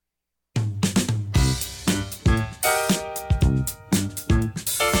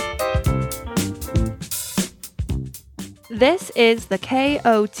This is the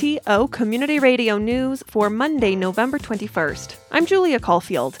KOTO Community Radio News for Monday, November 21st. I'm Julia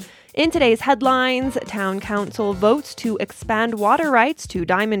Caulfield. In today's headlines, Town Council votes to expand water rights to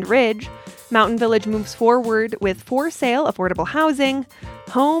Diamond Ridge. Mountain Village moves forward with for-sale affordable housing.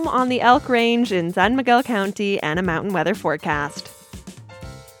 Home on the Elk Range in San Miguel County, and a mountain weather forecast.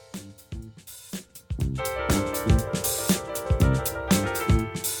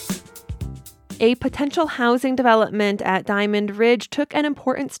 A potential housing development at Diamond Ridge took an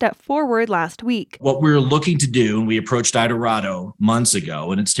important step forward last week. What we're looking to do, and we approached Idorado months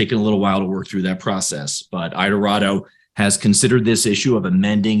ago, and it's taken a little while to work through that process, but Idorado has considered this issue of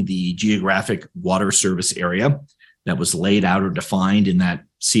amending the geographic water service area that was laid out or defined in that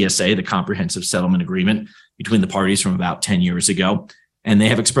CSA, the Comprehensive Settlement Agreement, between the parties from about 10 years ago. And they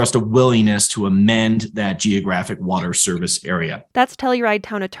have expressed a willingness to amend that geographic water service area. That's Telluride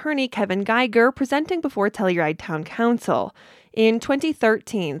Town Attorney Kevin Geiger presenting before Telluride Town Council. In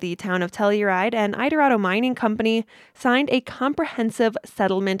 2013, the town of Telluride and Idorado Mining Company signed a Comprehensive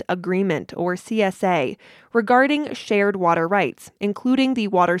Settlement Agreement, or CSA, regarding shared water rights, including the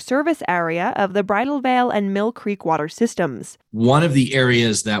water service area of the Bridal Veil and Mill Creek water systems. One of the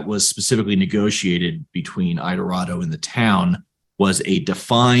areas that was specifically negotiated between Idorado and the town was a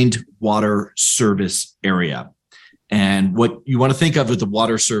defined water service area. And what you want to think of with the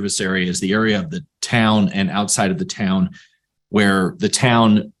water service area is the area of the town and outside of the town where the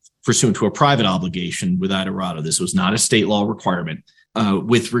town, pursuant to a private obligation with Idorado, this was not a state law requirement,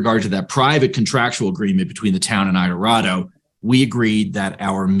 with regard to that private contractual agreement between the town and Idorado, we agreed that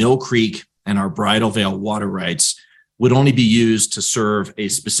our Mill Creek and our Bridal Veil water rights would only be used to serve a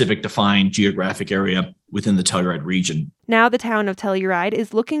specific defined geographic area within the Telluride region. Now the town of Telluride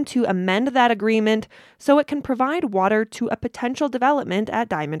is looking to amend that agreement so it can provide water to a potential development at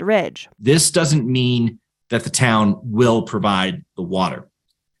Diamond Ridge. This doesn't mean that the town will provide the water.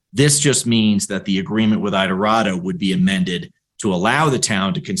 This just means that the agreement with Idorado would be amended to allow the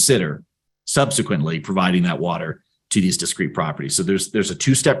town to consider subsequently providing that water to these discrete properties. So there's a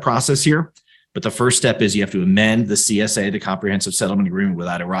two-step process here. But the first step is you have to amend the CSA, the Comprehensive Settlement Agreement with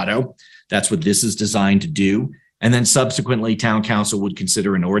Idorado. That's what this is designed to do. And then subsequently, Town Council would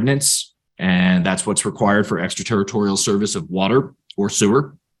consider an ordinance, and that's what's required for extraterritorial service of water or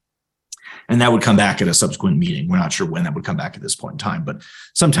sewer. And that would come back at a subsequent meeting. We're not sure when that would come back at this point in time, but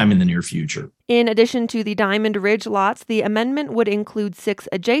sometime in the near future. In addition to the Diamond Ridge lots, the amendment would include 6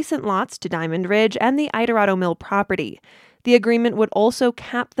 adjacent lots to Diamond Ridge and the Idorado Mill property. The agreement would also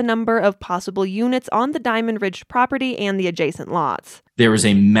cap the number of possible units on the Diamond Ridge property and the adjacent lots. There is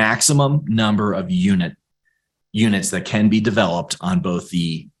a maximum number of units that can be developed on both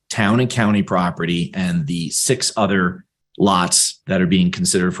the town and county property and the 6 other lots that are being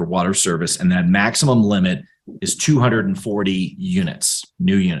considered for water service. And that maximum limit is 240 units,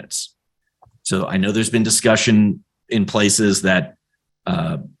 new units. So I know there's been discussion in places that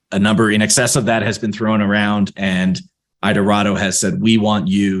a number in excess of that has been thrown around, and Idorado has said, we want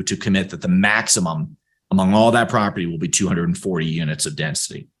you to commit that the maximum among all that property will be 240 units of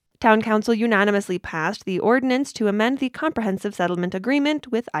density. Town Council unanimously passed the ordinance to amend the Comprehensive Settlement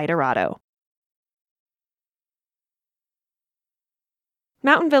Agreement with Idorado.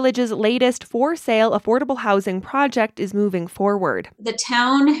 Mountain Village's latest for-sale affordable housing project is moving forward. The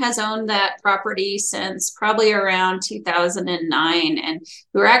town has owned that property since probably around 2009, and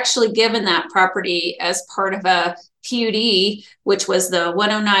we were actually given that property as part of a PUD, which was the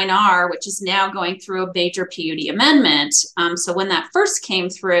 109R, which is now going through a major PUD amendment. So when that first came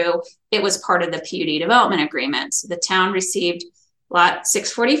through, it was part of the PUD development agreement. So the town received Lot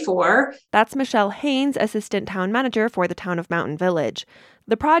 644. That's Michelle Haynes, Assistant Town Manager for the town of Mountain Village.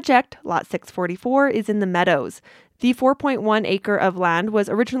 The project, Lot 644, is in the Meadows. The 4.1 acre of land was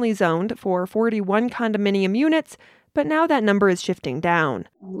originally zoned for 41 condominium units, but now that number is shifting down.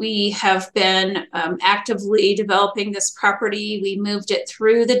 We have been actively developing this property. We moved it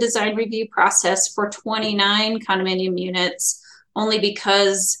through the design review process for 29 condominium units, only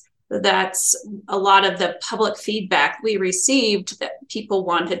because that's a lot of the public feedback we received, that people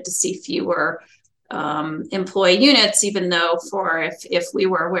wanted to see fewer employee units, even though if we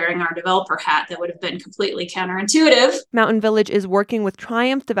were wearing our developer hat, that would have been completely counterintuitive. Mountain Village is working with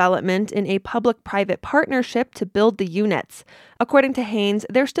Triumph Development in a public-private partnership to build the units. According to Haynes,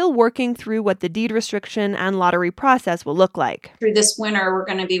 they're still working through what the deed restriction and lottery process will look like. Through this winter, we're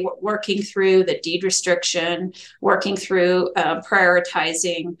going to be working through the deed restriction, working through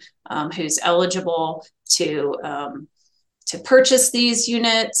prioritizing who's eligible to purchase these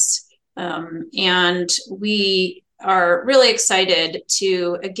units. And we are really excited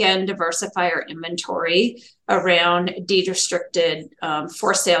to, again, diversify our inventory around deed-restricted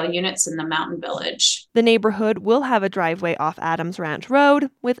for sale units in the Mountain Village. The neighborhood will have a driveway off Adams Ranch Road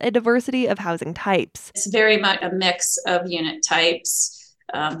with a diversity of housing types. It's very much a mix of unit types.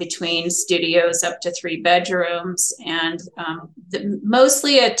 Between studios up to 3 bedrooms and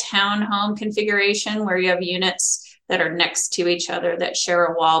mostly a townhome configuration where you have units that are next to each other that share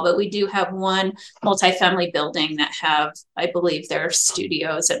a wall. But we do have one multifamily building that have, I believe, there are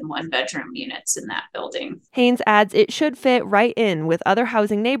studios and 1-bedroom units in that building. Haynes adds it should fit right in with other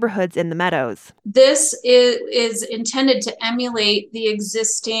housing neighborhoods in the Meadows. This is intended to emulate the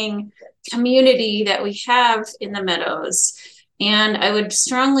existing community that we have in the Meadows. And I would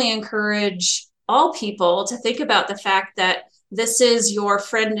strongly encourage all people to think about the fact that this is your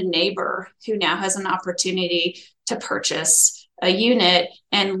friend and neighbor who now has an opportunity to purchase a unit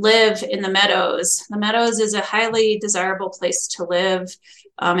and live in the Meadows. The Meadows is a highly desirable place to live.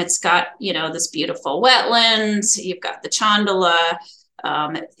 It's got, this beautiful wetlands. You've got the Chondola.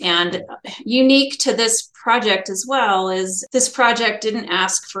 And unique to this project as well is this project didn't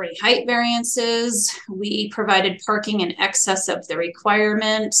ask for any height variances. We provided parking in excess of the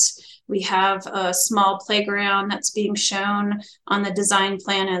requirement. We have a small playground that's being shown on the design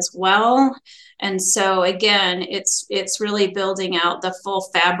plan as well. And so again, it's really building out the full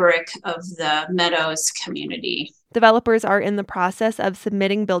fabric of the Meadows community. Developers are in the process of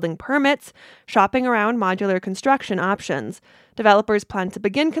submitting building permits, shopping around modular construction options. Developers plan to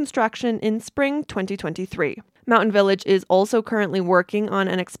begin construction in spring 2023. Mountain Village is also currently working on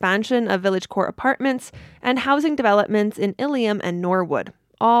an expansion of Village Core apartments and housing developments in Ilium and Norwood,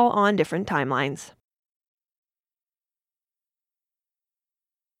 all on different timelines.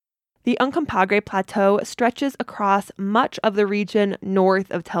 The Uncompahgre Plateau stretches across much of the region north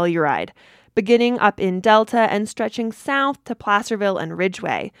of Telluride, beginning up in Delta and stretching south to Placerville and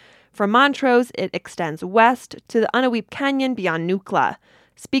Ridgeway. From Montrose, it extends west to the Unaweep Canyon beyond Nukla.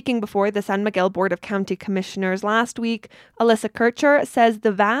 Speaking before the San Miguel Board of County Commissioners last week, Alyssa Kircher says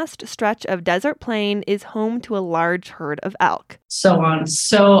the vast stretch of desert plain is home to a large herd of elk. So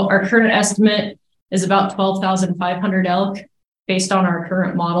our current estimate is about 12,500 elk based on our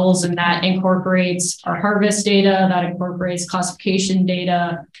current models, and that incorporates our harvest data, that incorporates classification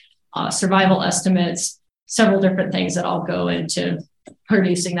data, survival estimates, several different things that all go into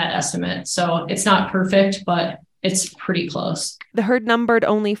producing that estimate. So it's not perfect, but it's pretty close. The herd numbered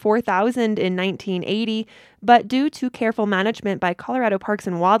only 4,000 in 1980, but due to careful management by Colorado Parks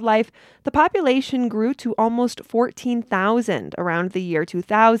and Wildlife, the population grew to almost 14,000 around the year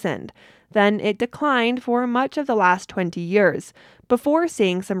 2000. Then it declined for much of the last 20 years, before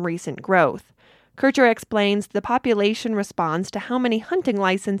seeing some recent growth. Kircher explains the population responds to how many hunting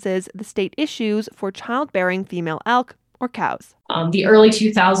licenses the state issues for childbearing female elk or cows. The early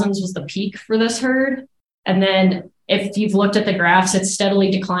 2000s was the peak for this herd. And then if you've looked at the graphs, it's steadily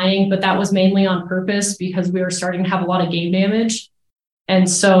declining, but that was mainly on purpose because we were starting to have a lot of game damage. And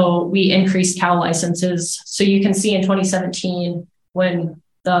so we increased cow licenses. So you can see in 2017, when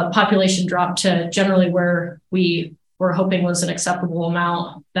the population dropped to generally where we were hoping was an acceptable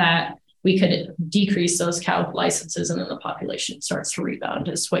amount, that we could decrease those cow licenses and then the population starts to rebound,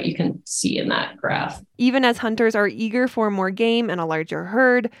 is what you can see in that graph. Even as hunters are eager for more game and a larger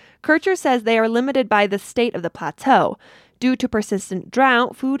herd, Kircher says they are limited by the state of the plateau. Due to persistent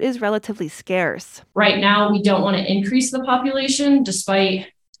drought, food is relatively scarce. Right now, we don't want to increase the population despite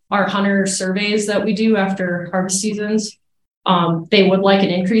our hunter surveys that we do after harvest seasons. They would like an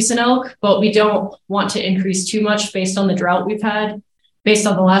increase in elk, but we don't want to increase too much based on the drought we've had. Based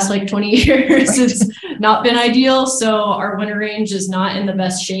on the last 20 years, it's not been ideal. So our winter range is not in the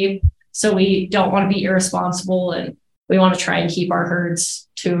best shape. So we don't want to be irresponsible, and we want to try and keep our herds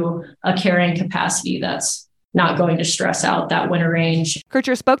to a carrying capacity that's not going to stress out that winter range.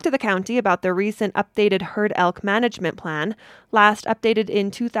 Kircher spoke to the county about the recent updated herd elk management plan. Last updated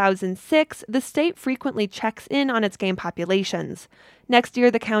in 2006, the state frequently checks in on its game populations. Next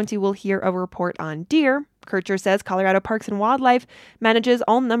year, the county will hear a report on deer. Kircher says Colorado Parks and Wildlife manages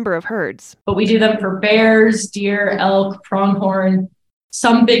all number of herds. But we do them for bears, deer, elk, pronghorn,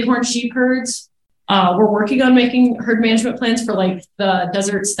 some bighorn sheep herds. We're working on making herd management plans for the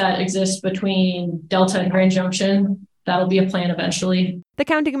deserts that exist between Delta and Grand Junction. That'll be a plan eventually. The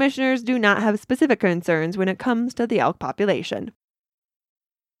county commissioners do not have specific concerns when it comes to the elk population.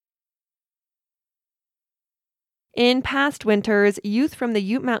 In past winters, youth from the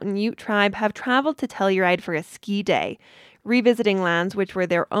Ute Mountain Ute tribe have traveled to Telluride for a ski day, revisiting lands which were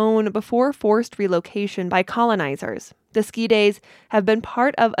their own before forced relocation by colonizers. The ski days have been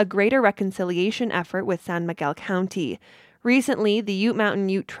part of a greater reconciliation effort with San Miguel County. Recently, the Ute Mountain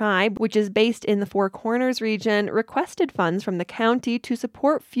Ute Tribe, which is based in the Four Corners region, requested funds from the county to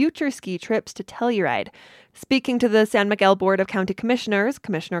support future ski trips to Telluride. Speaking to the San Miguel Board of County Commissioners,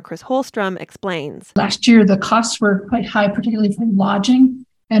 Commissioner Chris Holstrom explains. Last year, the costs were quite high, particularly for lodging.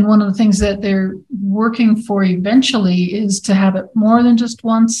 And one of the things that they're working for eventually is to have it more than just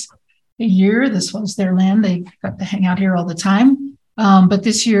once a year. This was their land. They got to hang out here all the time. But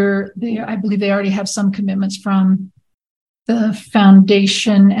this year, I believe they already have some commitments from the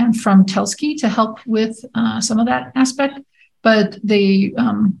foundation and from Telski to help with some of that aspect. But they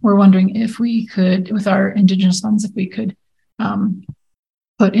were wondering if we could, with our Indigenous funds, if we could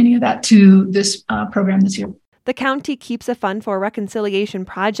put any of that to this program this year. The county keeps a fund for reconciliation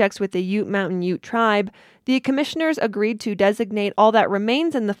projects with the Ute Mountain Ute Tribe. The commissioners agreed to designate all that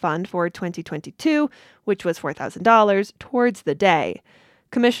remains in the fund for 2022, which was $4,000, towards the day.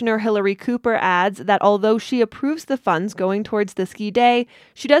 Commissioner Hillary Cooper adds that although she approves the funds going towards the ski day,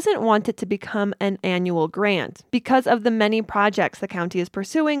 she doesn't want it to become an annual grant because of the many projects the county is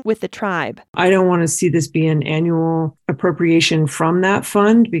pursuing with the tribe. I don't want to see this be an annual appropriation from that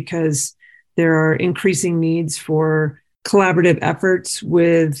fund because there are increasing needs for collaborative efforts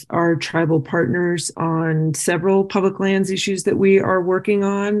with our tribal partners on several public lands issues that we are working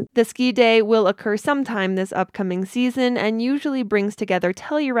on. The ski day will occur sometime this upcoming season and usually brings together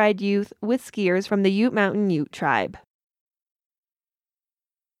Telluride youth with skiers from the Ute Mountain Ute Tribe.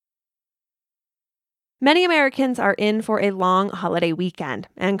 Many Americans are in for a long holiday weekend,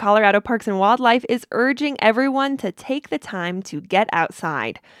 and Colorado Parks and Wildlife is urging everyone to take the time to get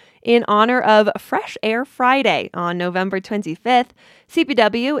outside. In honor of Fresh Air Friday on November 25th,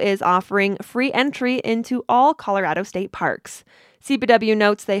 CPW is offering free entry into all Colorado state parks. CPW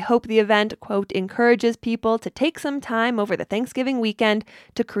notes they hope the event, quote, encourages people to take some time over the Thanksgiving weekend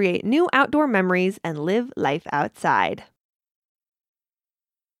to create new outdoor memories and live life outside.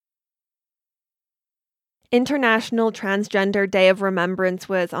 International Transgender Day of Remembrance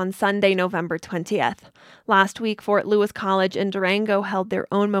was on Sunday, November 20th. Last week, Fort Lewis College in Durango held their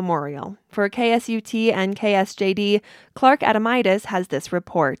own memorial. For KSUT and KSJD, Clark Adamitis has this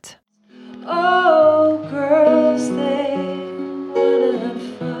report. Oh, girls, they wanna have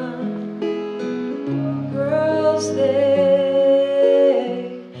fun. Girls,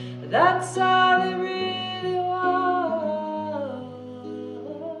 that's all they really want.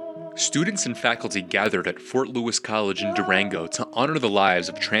 Students and faculty gathered at Fort Lewis College in Durango to honor the lives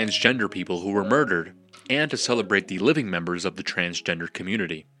of transgender people who were murdered and to celebrate the living members of the transgender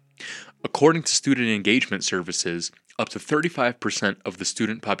community. According to Student Engagement Services, up to 35% of the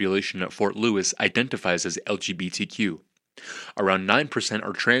student population at Fort Lewis identifies as LGBTQ. Around 9%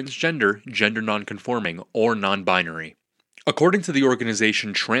 are transgender, gender nonconforming, or non-binary. According to the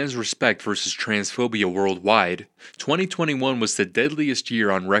organization Trans Respect vs. Transphobia Worldwide, 2021 was the deadliest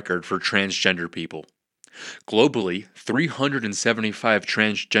year on record for transgender people. Globally, 375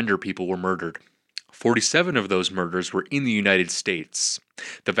 transgender people were murdered. 47 of those murders were in the United States.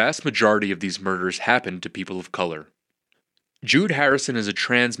 The vast majority of these murders happened to people of color. Jude Harrison is a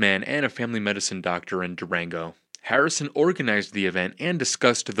trans man and a family medicine doctor in Durango. Harrison organized the event and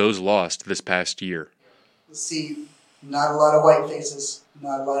discussed those lost this past year. See, not a lot of white faces,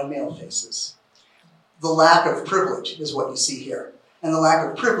 not a lot of male faces. The lack of privilege is what you see here. And the lack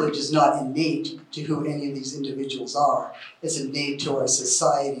of privilege is not innate to who any of these individuals are. It's innate to our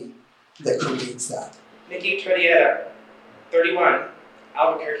society that creates that. Nikki Torrieta, 31,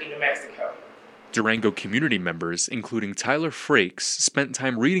 Albuquerque, New Mexico. Durango community members, including Tyler Frakes, spent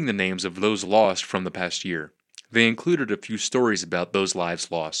time reading the names of those lost from the past year. They included a few stories about those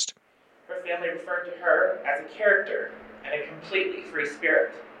lives lost. Her family referred to her as a character and a completely free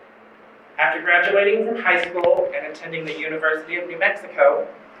spirit. After graduating from high school and attending the University of New Mexico,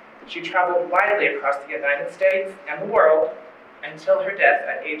 she traveled widely across the United States and the world until her death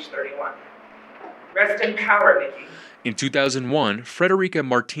at age 31. Rest in power, Nikki. In 2001, Frederica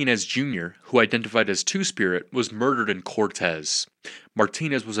Martinez Jr., who identified as Two-Spirit, was murdered in Cortez.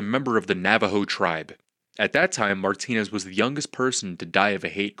 Martinez was a member of the Navajo tribe. At that time, Martinez was the youngest person to die of a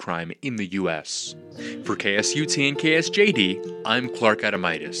hate crime in the U.S. For KSUT and KSJD, I'm Clark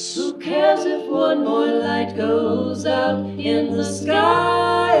Adamitis. Who cares if one more light goes out in the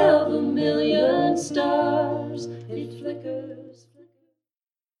sky of a million stars? It flickers.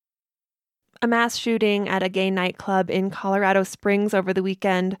 A mass shooting at a gay nightclub in Colorado Springs over the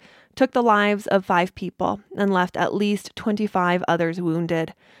weekend took the lives of 5 people and left at least 25 others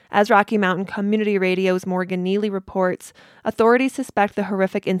wounded. As Rocky Mountain Community Radio's Morgan Neely reports, authorities suspect the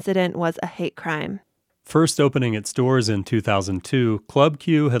horrific incident was a hate crime. First opening its doors in 2002, Club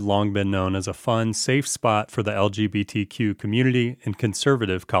Q had long been known as a fun, safe spot for the LGBTQ community in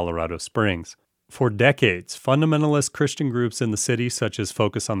conservative Colorado Springs. For decades, fundamentalist Christian groups in the city, such as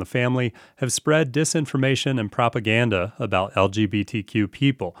Focus on the Family, have spread disinformation and propaganda about LGBTQ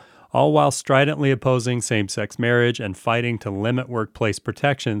people, all while stridently opposing same-sex marriage and fighting to limit workplace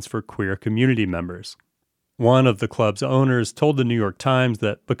protections for queer community members. One of the club's owners told the New York Times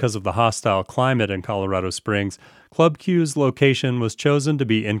that because of the hostile climate in Colorado Springs, Club Q's location was chosen to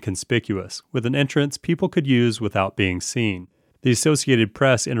be inconspicuous, with an entrance people could use without being seen. The Associated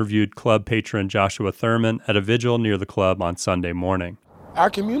Press interviewed club patron Joshua Thurman at a vigil near the club on Sunday morning.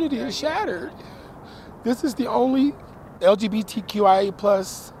 Our community is shattered. This is the only LGBTQIA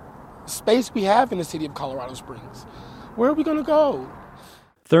plus space we have in the city of Colorado Springs. Where are we going to go?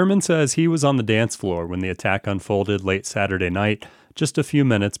 Thurman says he was on the dance floor when the attack unfolded late Saturday night, just a few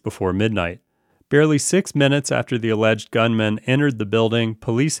minutes before midnight. Barely 6 minutes after the alleged gunmen entered the building,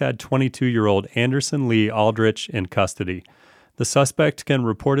 police had 22-year-old Anderson Lee Aldrich in custody. The suspect can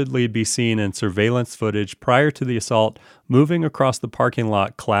reportedly be seen in surveillance footage prior to the assault, moving across the parking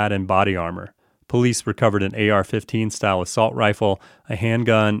lot clad in body armor. Police recovered an AR-15-style assault rifle, a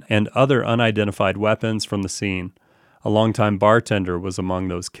handgun, and other unidentified weapons from the scene. A longtime bartender was among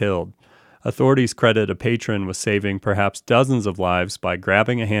those killed. Authorities credit a patron with saving perhaps dozens of lives by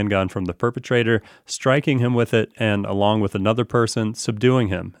grabbing a handgun from the perpetrator, striking him with it, and, along with another person, subduing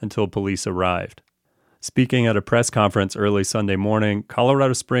him until police arrived. Speaking at a press conference early Sunday morning,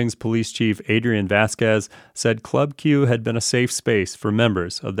 Colorado Springs Police Chief Adrian Vasquez said Club Q had been a safe space for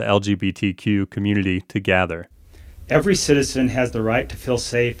members of the LGBTQ community to gather. Every citizen has the right to feel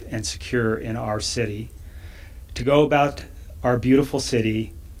safe and secure in our city, to go about our beautiful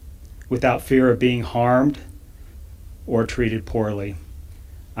city without fear of being harmed or treated poorly.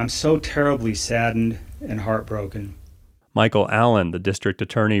 I'm so terribly saddened and heartbroken. Michael Allen, the district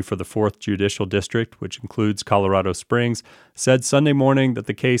attorney for the 4th Judicial District, which includes Colorado Springs, said Sunday morning that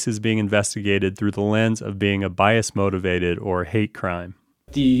the case is being investigated through the lens of being a bias-motivated or hate crime.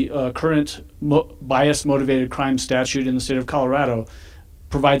 The current bias-motivated crime statute in the state of Colorado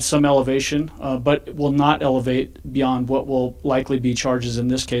provides some elevation, but will not elevate beyond what will likely be charges in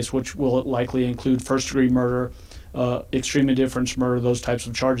this case, which will likely include first-degree murder, extreme indifference murder, those types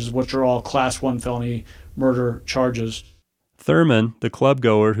of charges, which are all Class 1 felony murder charges. Thurman, the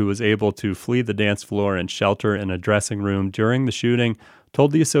club-goer who was able to flee the dance floor and shelter in a dressing room during the shooting,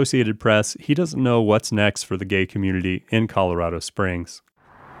 told the Associated Press he doesn't know what's next for the gay community in Colorado Springs.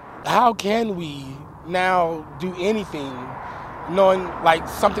 How can we now do anything knowing like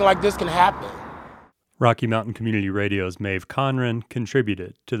something like this can happen? Rocky Mountain Community Radio's Maeve Conran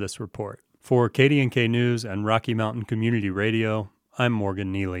contributed to this report. For KDNK News and Rocky Mountain Community Radio, I'm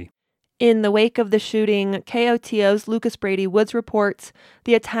Morgan Neely. In the wake of the shooting, KOTO's Lucas Brady Woods reports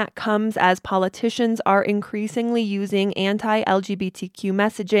the attack comes as politicians are increasingly using anti-LGBTQ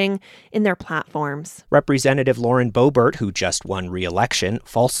messaging in their platforms. Representative Lauren Boebert, who just won re-election,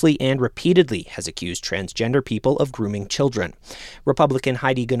 falsely and repeatedly has accused transgender people of grooming children. Republican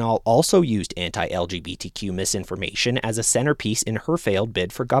Heidi Ganahl also used anti-LGBTQ misinformation as a centerpiece in her failed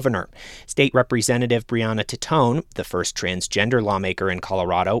bid for governor. State Representative Brianna Titone, the first transgender lawmaker in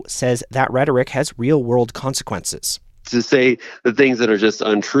Colorado, says that rhetoric has real-world consequences. To say the things that are just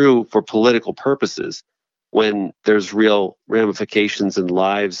untrue for political purposes when there's real ramifications in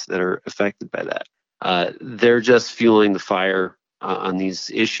lives that are affected by that. They're just fueling the fire on these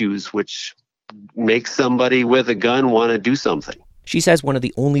issues, which makes somebody with a gun want to do something. She says one of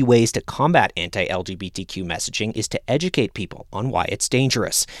the only ways to combat anti-LGBTQ messaging is to educate people on why it's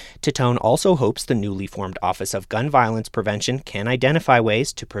dangerous. Titone also hopes the newly formed Office of Gun Violence Prevention can identify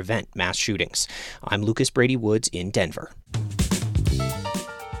ways to prevent mass shootings. I'm Lucas Brady Woods in Denver.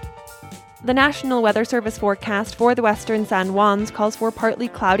 The National Weather Service forecast for the western San Juans calls for partly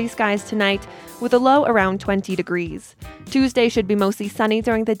cloudy skies tonight with a low around 20 degrees. Tuesday should be mostly sunny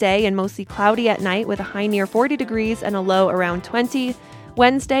during the day and mostly cloudy at night with a high near 40 degrees and a low around 20.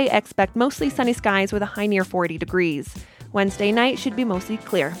 Wednesday, expect mostly sunny skies with a high near 40 degrees. Wednesday night should be mostly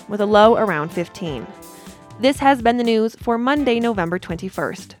clear with a low around 15. This has been the news for Monday, November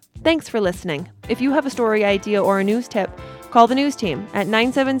 21st. Thanks for listening. If you have a story idea or a news tip, call the news team at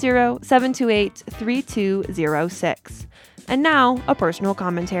 970-728-3206. And now, a personal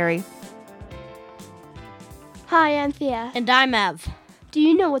commentary. Hi, I'm Thea. And I'm Ev. Do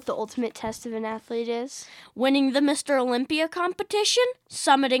you know what the ultimate test of an athlete is? Winning the Mr. Olympia competition?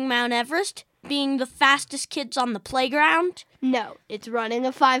 Summiting Mount Everest? Being the fastest kids on the playground? No, it's running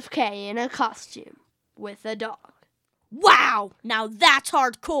a 5K in a costume with a dog. Wow! Now that's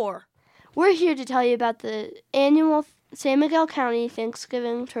hardcore! We're here to tell you about the annual San Miguel County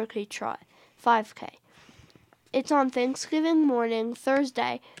Thanksgiving Turkey Trot 5K. It's on Thanksgiving morning,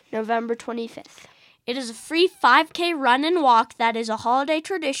 Thursday, November 25th. It is a free 5K run and walk that is a holiday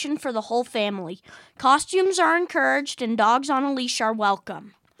tradition for the whole family. Costumes are encouraged and dogs on a leash are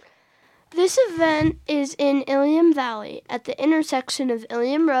welcome. This event is in Ilium Valley at the intersection of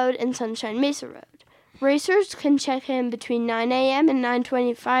Ilium Road and Sunshine Mesa Road. Racers can check in between 9 a.m. and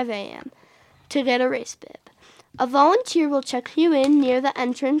 9:25 a.m. to get a race bib. A volunteer will check you in near the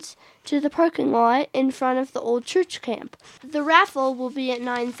entrance to the parking lot in front of the old church camp. The raffle will be at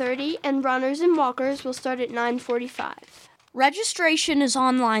 9:30 and runners and walkers will start at 9:45. Registration is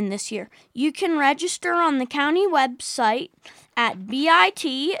online this year. You can register on the county website at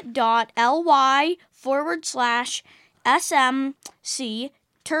bit.ly/SMC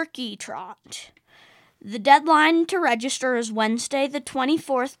Turkey Trot. The deadline to register is Wednesday the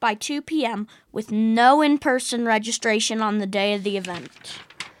 24th by 2 p.m. with no in-person registration on the day of the event.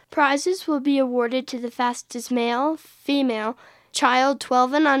 Prizes will be awarded to the fastest male, female, child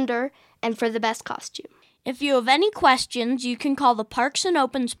 12 and under, and for the best costume. If you have any questions, you can call the Parks and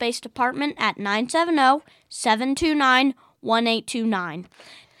Open Space Department at 970-729-1829.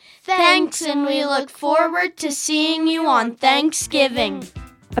 Thanks, and we look forward to seeing you on Thanksgiving.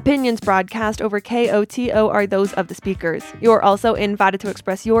 Opinions broadcast over KOTO are those of the speakers. You are also invited to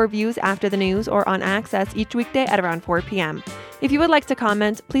express your views after the news or on Access each weekday at around 4 p.m. If you would like to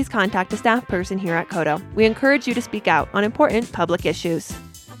comment, please contact a staff person here at KOTO. We encourage you to speak out on important public issues.